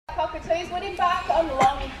cockatoos would embark on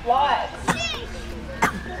long flights.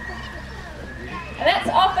 And that's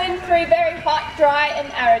often through very hot, dry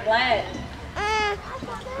and arid land.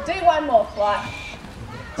 Do one more flight.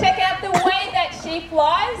 Check out the way that she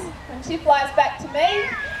flies, and she flies back to me.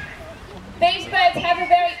 These birds have a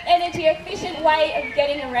very energy efficient way of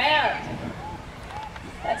getting around.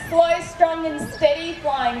 That slow, strong and steady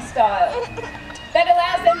flying style. That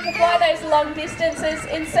allows them to fly those long distances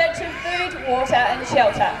in search of food, water and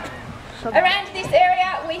shelter. Around this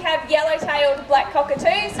area we have yellow-tailed black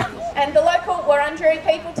cockatoos, and the local Wurundjeri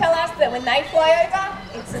people tell us that when they fly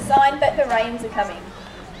over, it's a sign that the rains are coming.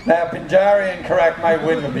 Now Pinjarri and Karak may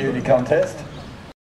win the beauty contest.